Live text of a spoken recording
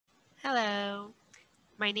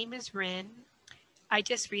My name is Rin. I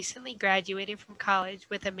just recently graduated from college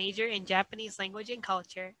with a major in Japanese language and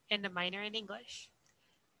culture and a minor in English.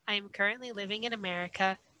 I am currently living in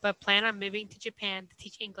America, but plan on moving to Japan to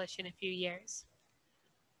teach English in a few years.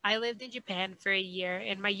 I lived in Japan for a year,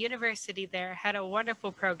 and my university there had a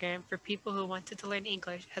wonderful program for people who wanted to learn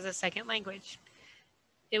English as a second language.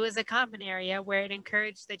 It was a common area where it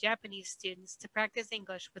encouraged the Japanese students to practice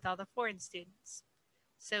English with all the foreign students.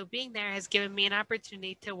 So being there has given me an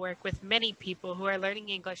opportunity to work with many people who are learning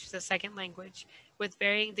English as a second language with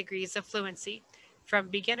varying degrees of fluency, from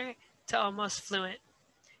beginner to almost fluent.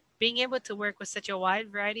 Being able to work with such a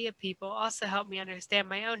wide variety of people also helped me understand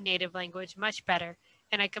my own native language much better,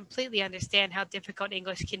 and I completely understand how difficult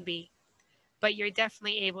English can be. But you're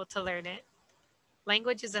definitely able to learn it.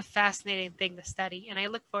 Language is a fascinating thing to study, and I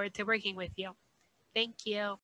look forward to working with you. Thank you.